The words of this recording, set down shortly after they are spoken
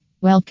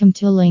Welcome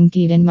to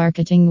LinkedIn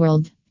Marketing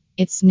World.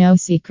 It's no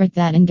secret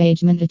that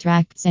engagement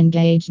attracts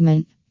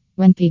engagement.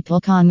 When people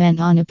comment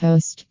on a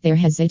post, they're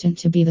hesitant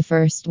to be the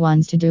first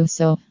ones to do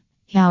so.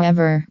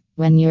 However,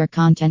 when your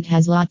content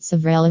has lots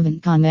of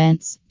relevant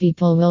comments,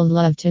 people will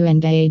love to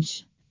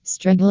engage.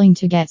 Struggling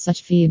to get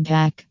such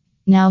feedback?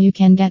 Now you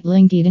can get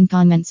LinkedIn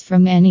comments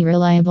from any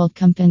reliable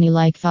company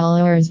like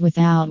followers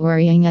without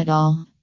worrying at all.